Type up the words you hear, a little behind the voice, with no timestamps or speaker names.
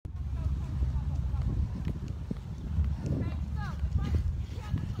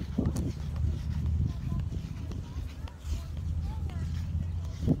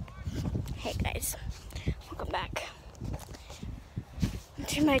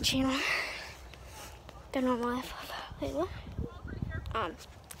to my channel, The Normal Life of Layla.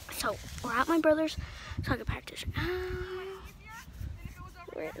 So we're at my brother's soccer practice.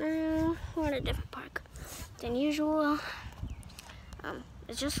 Right now, we're at a different park than usual.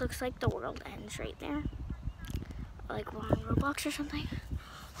 It just looks like the world ends right there. Like we're on Roblox or something.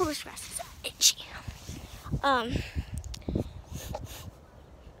 Oh, this grass is itchy.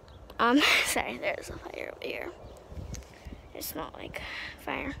 Sorry, there's a fire over here. It smelled like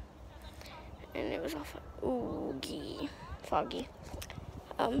fire. And it was all foggy.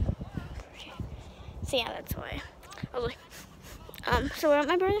 So yeah, that's why I was like, so we're at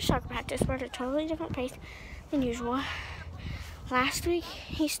my brother's soccer practice. We're at a totally different pace than usual. Last week,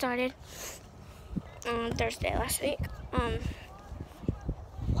 he started on Thursday last week. My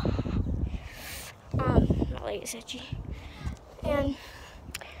leg is itchy. And,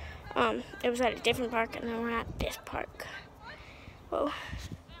 it was at a different park, and then we're at this park. Whoa.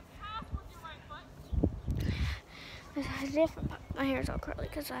 It's a different park. My hair's all curly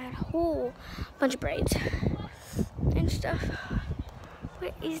because I had a whole bunch of braids and stuff.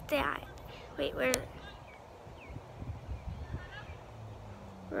 What is that? Wait, where is it?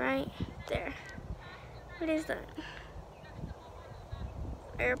 Right there. What is that?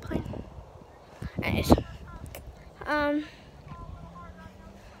 Airplane? Anyways.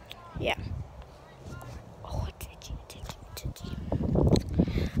 Yeah. Oh, it's itchy.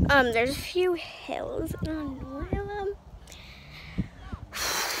 There's a few hills on one of them.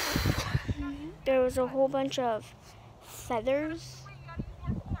 There was a whole bunch of feathers.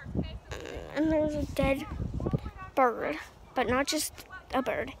 And there was a dead bird, but not just a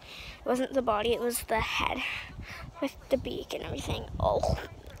bird. It wasn't the body, it was the head with the beak and everything. Oh,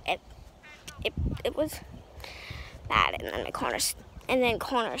 it was bad. And then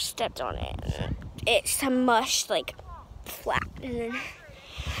Connor stepped on it and it smushed like flat. And then,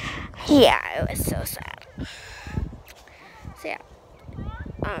 yeah, it was so sad. So yeah,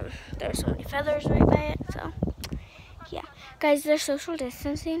 there's so many feathers right by it. So yeah, guys, they're social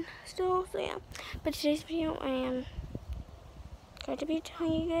distancing still. So yeah, but today's video I am going to be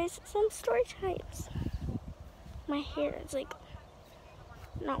telling you guys some story times. My hair is like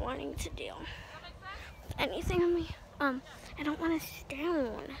not wanting to deal with anything on me. I don't want to sit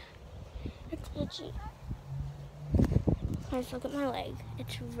down. It's itchy. Guys, look at my leg.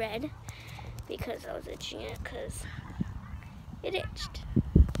 It's red because I was itching it because it itched.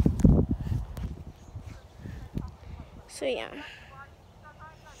 So yeah,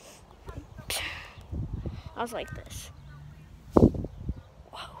 I was like this.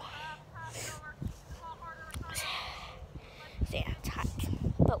 So yeah, it's hot,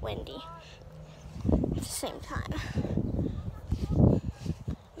 but windy at the same time.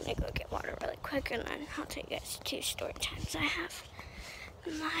 I'm gonna go get water really quick and then I'll tell you guys 2 story times I have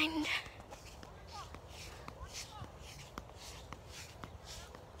in mind.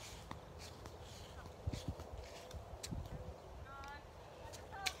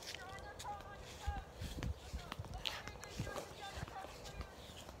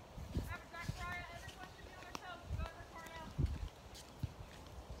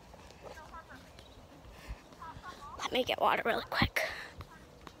 Let me get water really quick.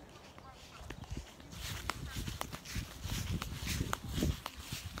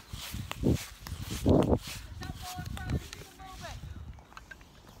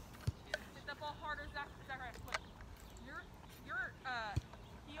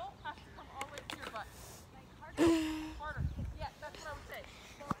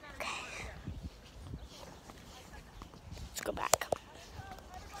 Let's go back.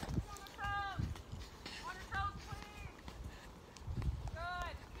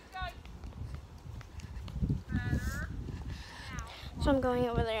 So I'm going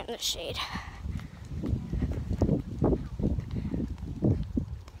over there in the shade.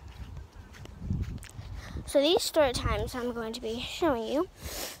 So these story times I'm going to be showing you,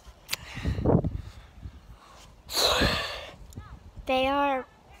 they are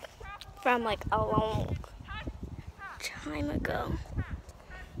from like a long time ago.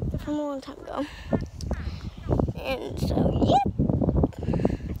 They're from a long time ago. And so, yep.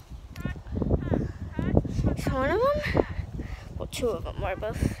 So one of them, well, 2 of them were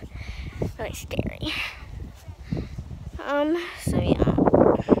both really scary. So yeah.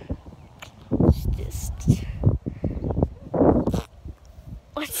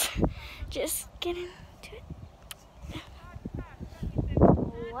 Let's just get into it.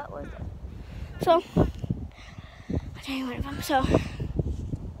 What was it? So, I'll tell you one of them. So,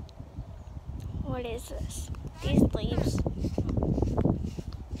 what is this? These leaves.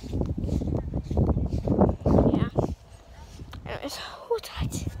 Yeah. Anyways, whole time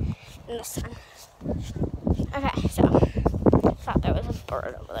in the sun. Okay, so I thought there was a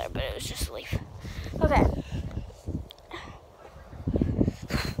bird over there, but it was just a leaf. Okay.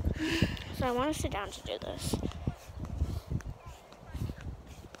 So I want to sit down to do this.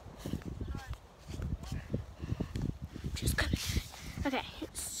 Just come. Okay,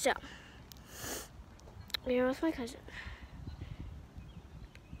 so we were with my cousin,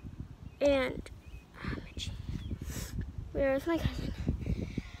 and we were with my cousin,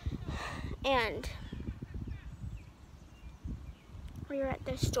 and we were at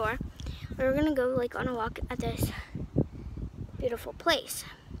this store. We were gonna go like on a walk at this beautiful place,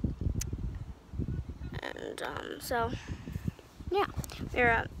 and so yeah, we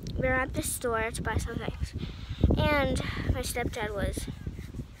were at this store to buy some things, and my stepdad was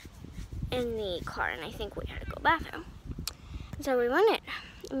in the car, and I think we had to go bathroom. So we went in,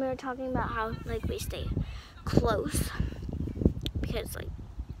 and we were talking about how like we stay close because like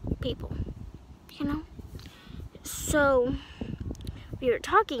people, you know. So we were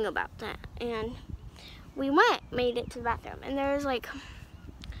talking about that, and we made it to the bathroom, and there was like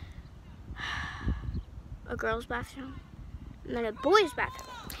a girl's bathroom and then a boy's bathroom,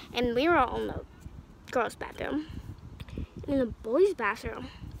 and we were all in the girl's bathroom. And in the boy's bathroom,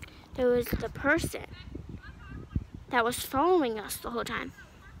 there was the person that was following us the whole time.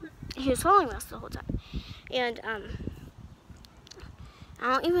 He was following us the whole time. And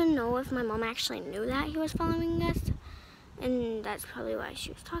I don't even know if my mom actually knew that he was following us. And that's probably why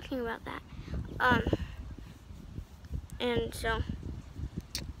she was talking about that. And so,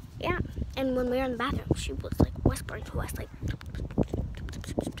 yeah. And when we were in the bathroom, she was like whispering to us, like,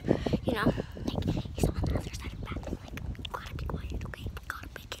 you know, like, he's on the other side of the bathroom, like, you gotta be quiet, okay? We gotta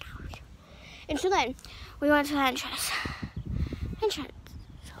make it out of here. And so then, we went to the entrance.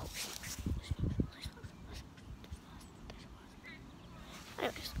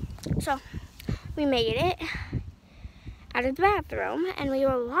 Anyways, so we made it out of the bathroom, and we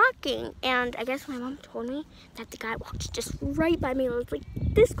were walking, and I guess my mom told me that the guy walked just right by me. It was like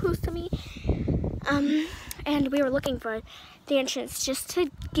this close to me, and we were looking for the entrance just to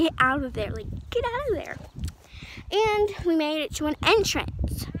get out of there, like get out of there. And we made it to an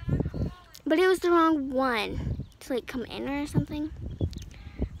entrance, but it was the wrong one to like come in or something,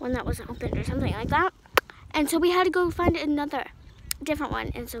 one that wasn't open or something like that. And so we had to go find another different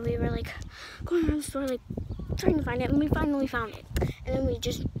one, and so we were like going around the store like trying to find it, and we finally found it. And then we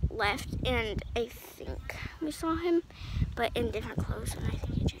just left, and I think we saw him, but in different clothes, and I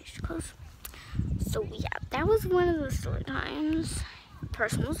think he changed clothes. So yeah, that was one of the story times. A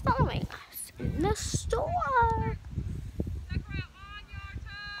person was following us in the store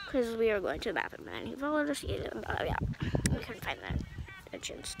because we were going to the bathroom, and then he followed us. Yeah, we couldn't find the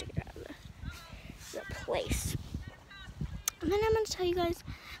entrance to get out of the place. And then I'm going to tell you guys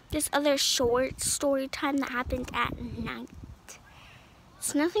this other short story time that happened at night.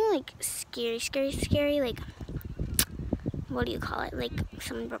 It's nothing like scary, like, what do you call it? Like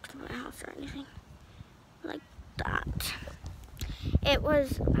someone broke into my house or anything like that. It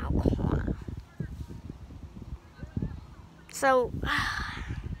was about Connor. So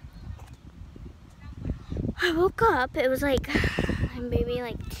I woke up, it was like maybe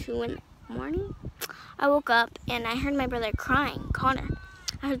like 2 in the morning. I woke up and I heard my brother crying, Connor.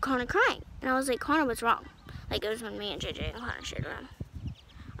 I heard Connor crying, and I was like, Connor, what's wrong? Like, it was when me and JJ and Connor shared a room.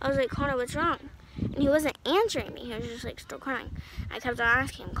 I was like, Connor, what's wrong? And he wasn't answering me. He was just like still crying. I kept on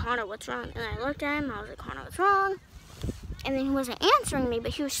asking him, Connor, what's wrong? And I looked at him, I was like, Connor, what's wrong? And then he wasn't answering me,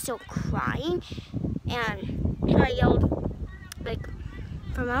 but he was still crying. And I yelled, like,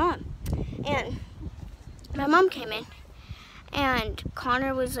 for my mom. And my mom came in, and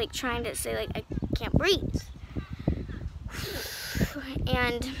Connor was like trying to say, like, I can't breathe.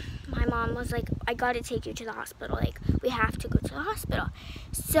 And my mom was like, I gotta take you to the hospital. Like, we have to go to the hospital.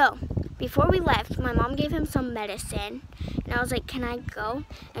 So before we left, my mom gave him some medicine, and I was like, can I go?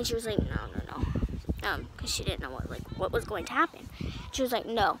 And she was like, no, because she didn't know what was going to happen. She was like,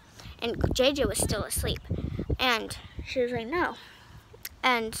 no. And JJ was still asleep, and she was like, no.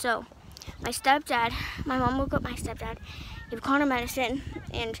 And so my mom woke up my stepdad, gave Connor medicine,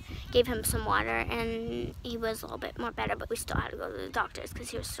 and gave him some water, and he was a little bit more better, but we still had to go to the doctors because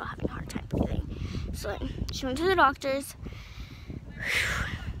he was still having a hard time breathing. So she went to the doctors,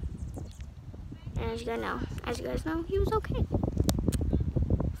 and as you guys know, he was okay.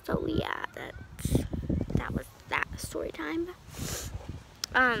 So yeah, that was that story time.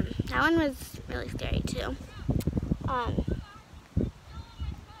 That one was really scary too.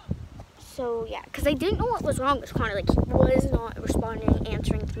 So yeah, because I didn't know what was wrong with Connor. Like, he was not responding,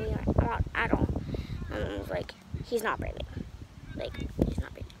 answering to me at all. And I was like, he's not breathing. Like,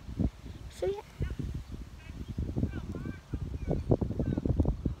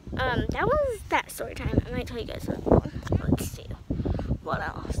 that was that story time. I might tell you guys another one. Let's see. What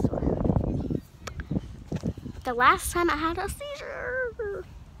else? The last time I had a seizure.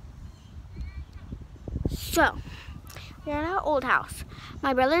 So, we're at our old house.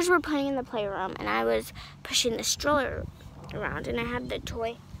 My brothers were playing in the playroom, and I was pushing the stroller around, and I had the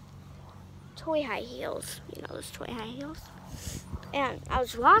toy high heels. You know those toy high heels? And I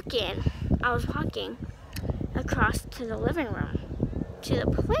was walking across to the living room, to the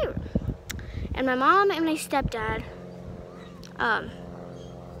playroom. And my mom and my stepdad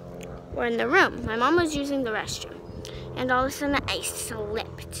were in the room. My mom was using the restroom. And all of a sudden I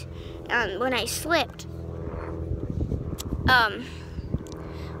slipped. And when I slipped,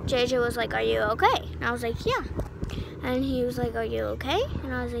 JJ was like, "Are you okay?" And I was like, "Yeah." And he was like, "Are you okay?"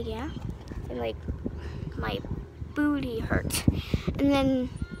 And I was like, "Yeah." And like, my booty hurt. And then,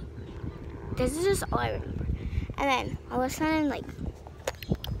 this is just all I remember. And then, all of a sudden, like,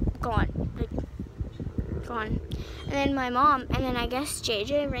 gone. And then my mom, and then I guess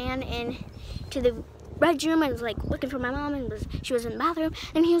JJ ran in to the bedroom and was like looking for my mom, and she was in the bathroom,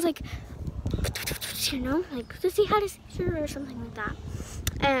 and he was like, you know, like, does he have a seizure or something like that?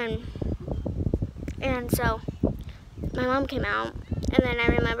 And so my mom came out, and then I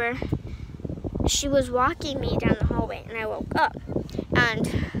remember she was walking me down the hallway, and I woke up, and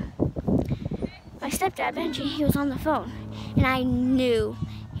my stepdad, Benji, he was on the phone, and I knew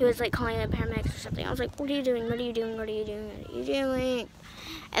he was like calling the paramedics or something. I was like, "What are you doing? What are you doing? What are you doing? What are you doing?"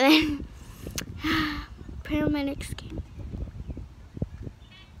 And then paramedics came.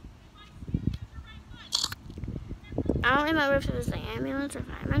 I don't remember if it was the ambulance or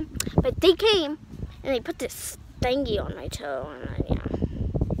fireman, but they came and they put this thingy on my toe, and yeah.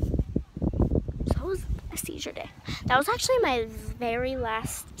 So it was a seizure day. That was actually my very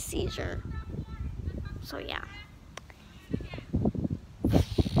last seizure. So yeah.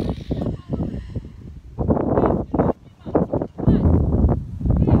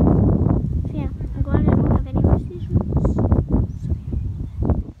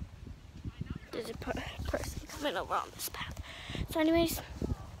 Over on this path. So anyways,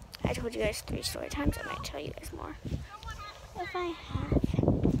 I told you guys 3 story times. I might tell you guys more if I have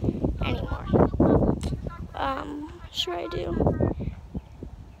any more. Sure I do.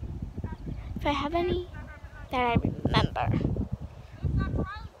 If I have any that I remember.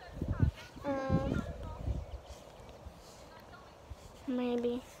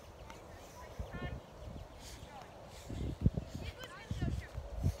 Maybe.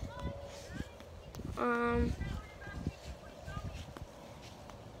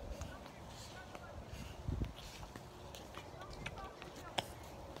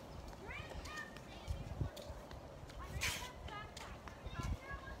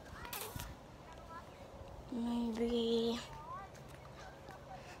 Maybe.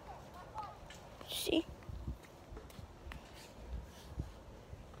 See?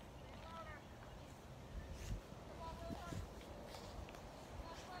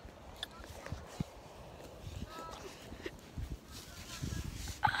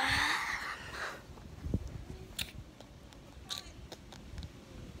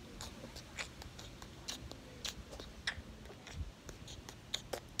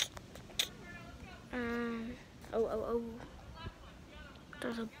 Oh.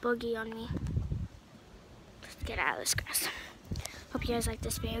 There's a buggy on me. Let's get out of this grass. Hope you guys like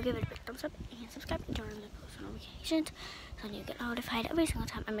this video. Give it a big thumbs up and subscribe and turn on the post notifications so you get notified every single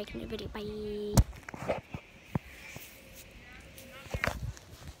time I make a new video. Bye.